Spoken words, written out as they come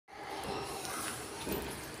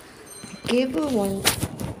gave her one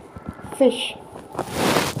fish.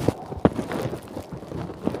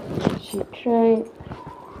 She tried,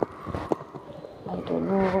 I don't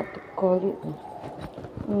know what to call it.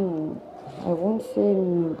 I won't say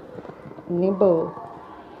nibble.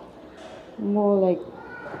 More like,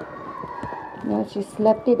 she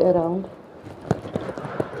slapped it around.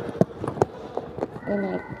 Then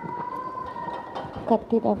I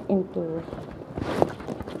cut it up into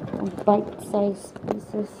bite-sized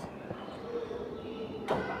pieces.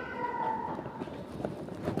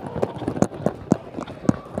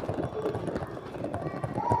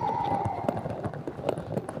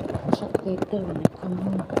 Check later when I come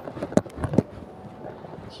home.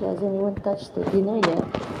 She hasn't even touched the dinner yet.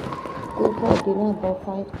 Go for dinner about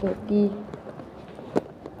 5:30.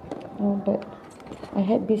 No, but I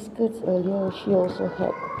had biscuits earlier. She also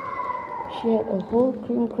had. She had a whole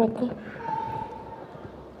cream cracker.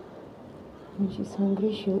 When she's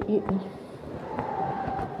hungry, she'll eat.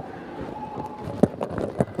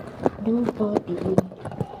 Nobody.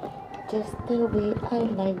 Just the way I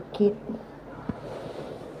like it.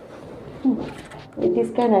 With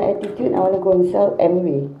this kind of attitude, I want to go and sell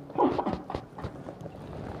Amway.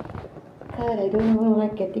 God, I don't even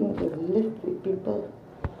like getting to live with people.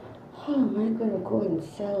 How am I going to go and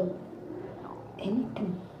sell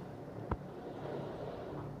anything?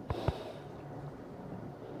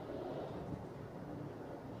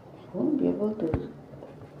 I won't be able to.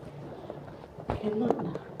 Cannot.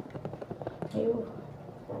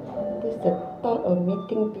 Just the thought of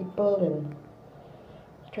meeting people and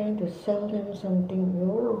trying to sell them something.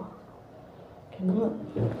 No, cannot.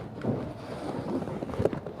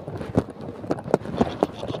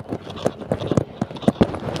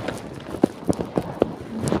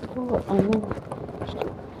 Oh, I know.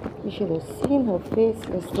 You should have seen her face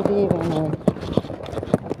yesterday when I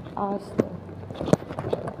asked her,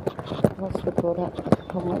 what's the product?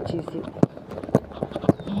 How much is it?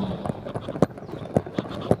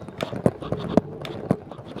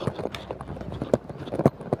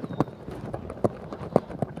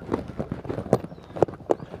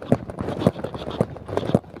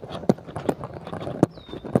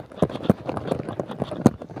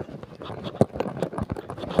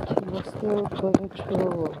 Still going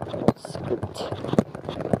through script. So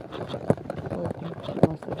I think she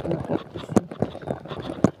must have been practicing.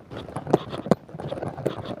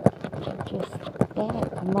 Just that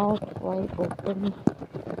mouth wide open.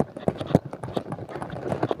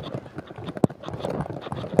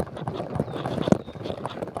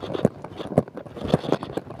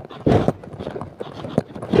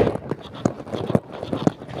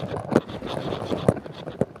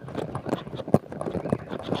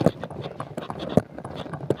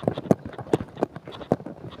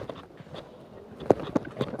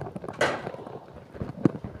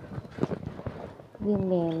 We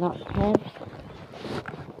may not have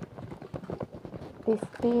this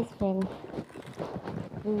space when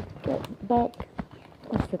we get back.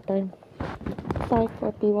 What's the time?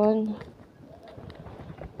 5:41.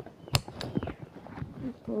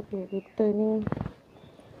 We'll be returning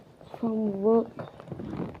from work.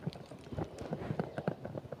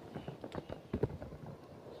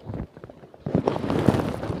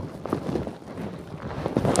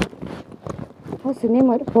 What's the name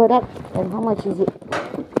of the product and how much is it?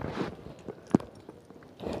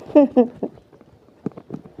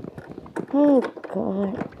 Oh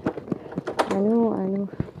God. I know.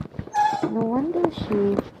 No wonder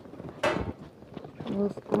she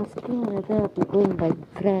was asking whether I'll be going by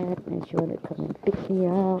Grab and she wanted to come and pick me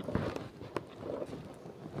up.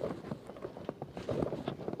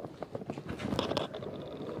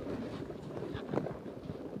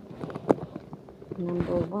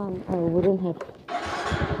 Number one, I wouldn't have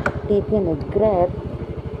taken a Grab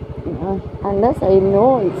unless I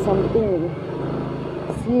know it's something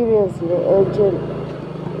seriously urgent.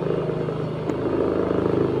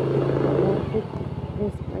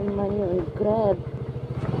 Waste my money on Grab.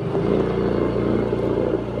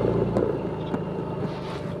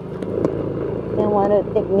 They want to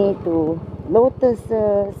take me to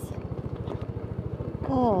Lotuses.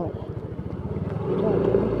 God.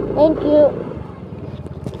 Thank you.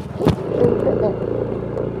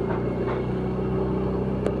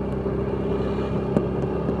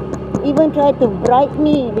 Even tried to bribe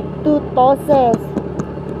me with 2 tosses.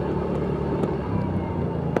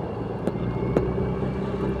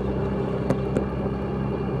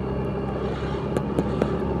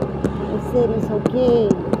 He said it's okay.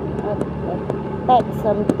 I packed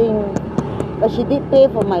something. But she did pay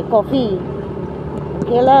for my coffee.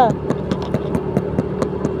 Okay lah.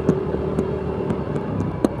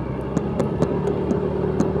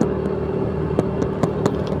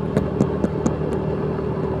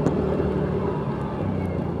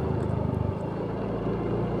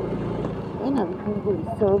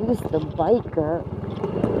 service the bike.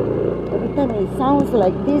 Every time it sounds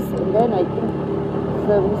like this, and then I think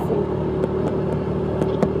servicing.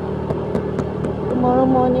 Tomorrow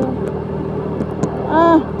morning,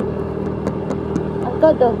 I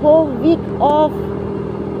got the whole week off.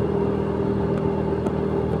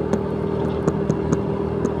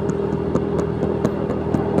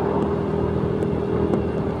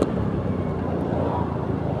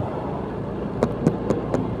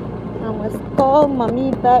 I must call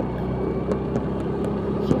mommy back.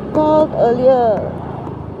 She called earlier.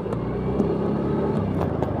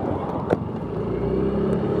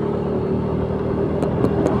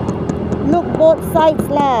 Look both sides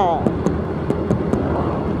lah.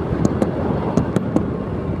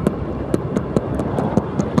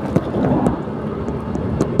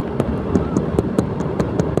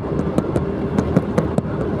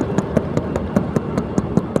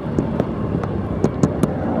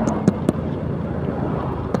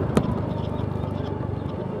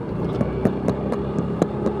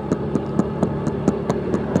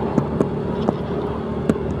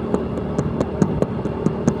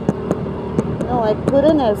 No, I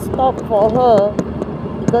couldn't have stopped for her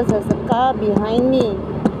because there's a car behind me.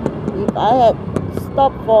 If I had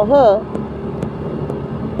stopped for her,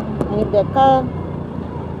 and if the car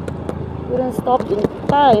couldn't stop in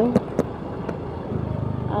time,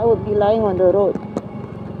 I would be lying on the road.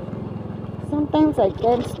 Sometimes I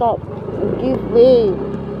can't stop and give way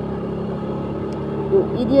to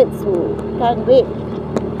idiots who can't wait.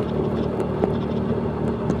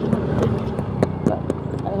 But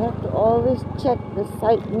I have to always check the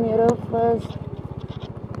side mirror first.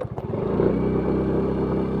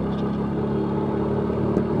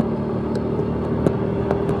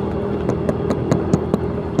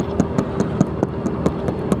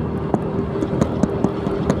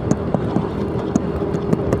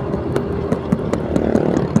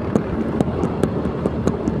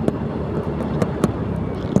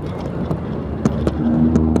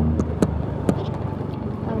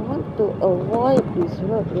 To avoid this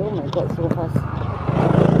road. Oh my god, so fast.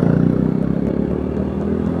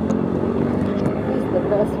 This is the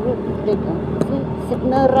best route to take. See,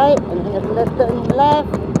 signal right and then a turn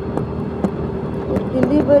left. With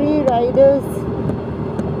delivery riders.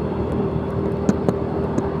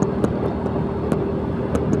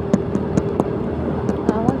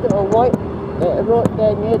 I want to avoid the road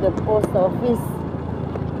there near the post office.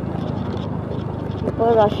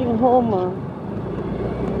 People rushing home.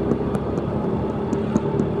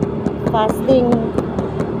 Fasting.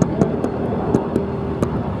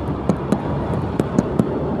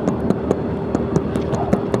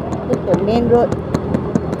 Take the main road.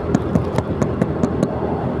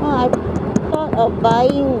 I thought of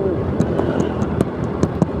buying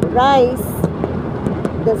rice,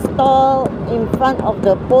 the stall in front of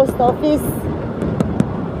the post office.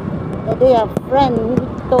 The day a friend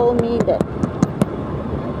told me that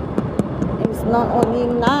it's not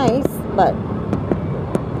only nice but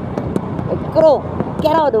crow,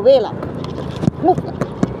 get out of the way lah. Move.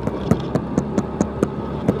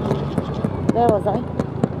 Where was I?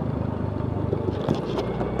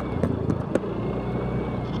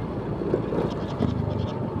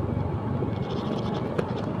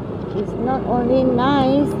 It's not only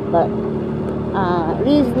nice but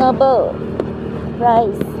reasonable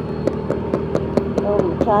price. So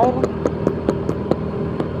we try lah.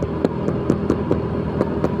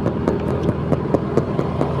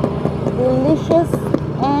 Delicious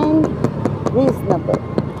and reasonable.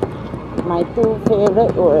 My two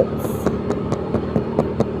favorite words.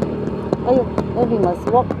 Oh, then we must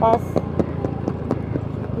walk past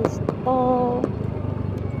this stall.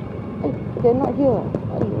 Hey, they're not here.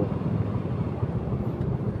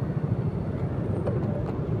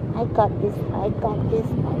 I got this. I got this.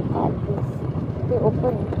 I got this. They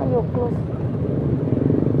open. Why you close?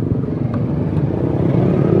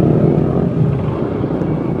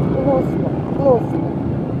 Close.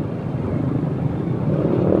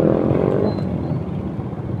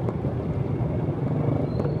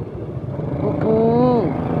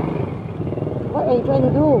 What are you trying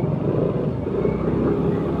to do?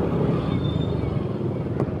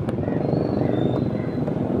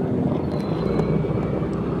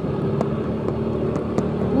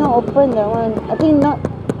 Not open that one. I think not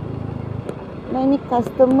many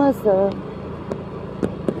customers.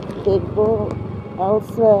 They go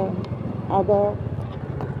elsewhere. Other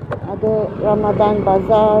Ramadan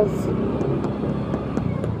bazaars.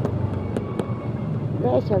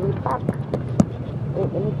 Where shall we park? Wait,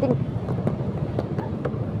 let me think.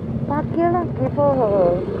 Park here lah. Give her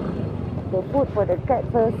the food for the cat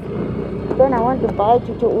first. Then I want to buy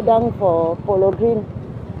cucuk udang for Polo Green.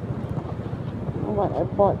 what I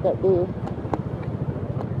bought that day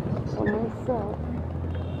for myself.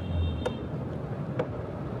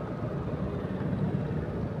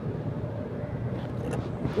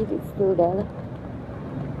 If it's still there.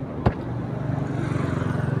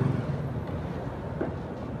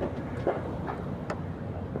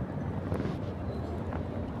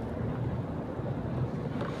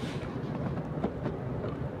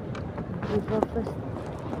 We go first.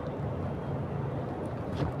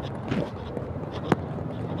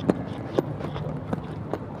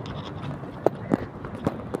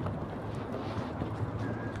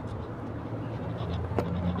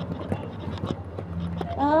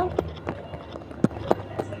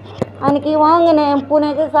 அன்னைக்கு வாங்கினேன் என்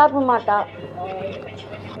பூனைக்கு சாப்பிட மாட்டான்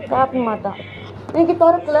இன்னைக்கு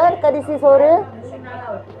திறக்கல கரிசி சோறு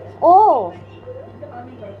ஓ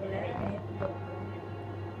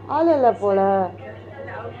ஆள் இல்லை போல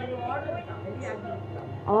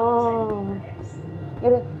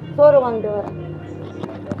இரு சோறு வாங்கிட்டு வரேன்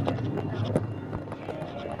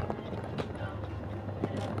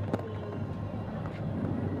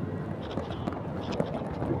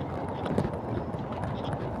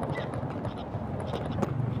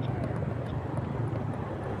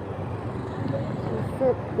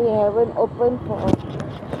They haven't opened for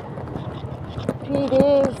 3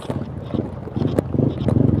 days.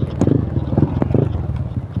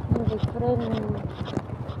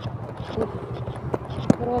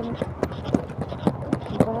 Different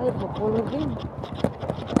vibe of Halloween.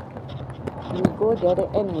 We go the other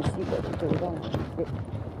end and see what is going on.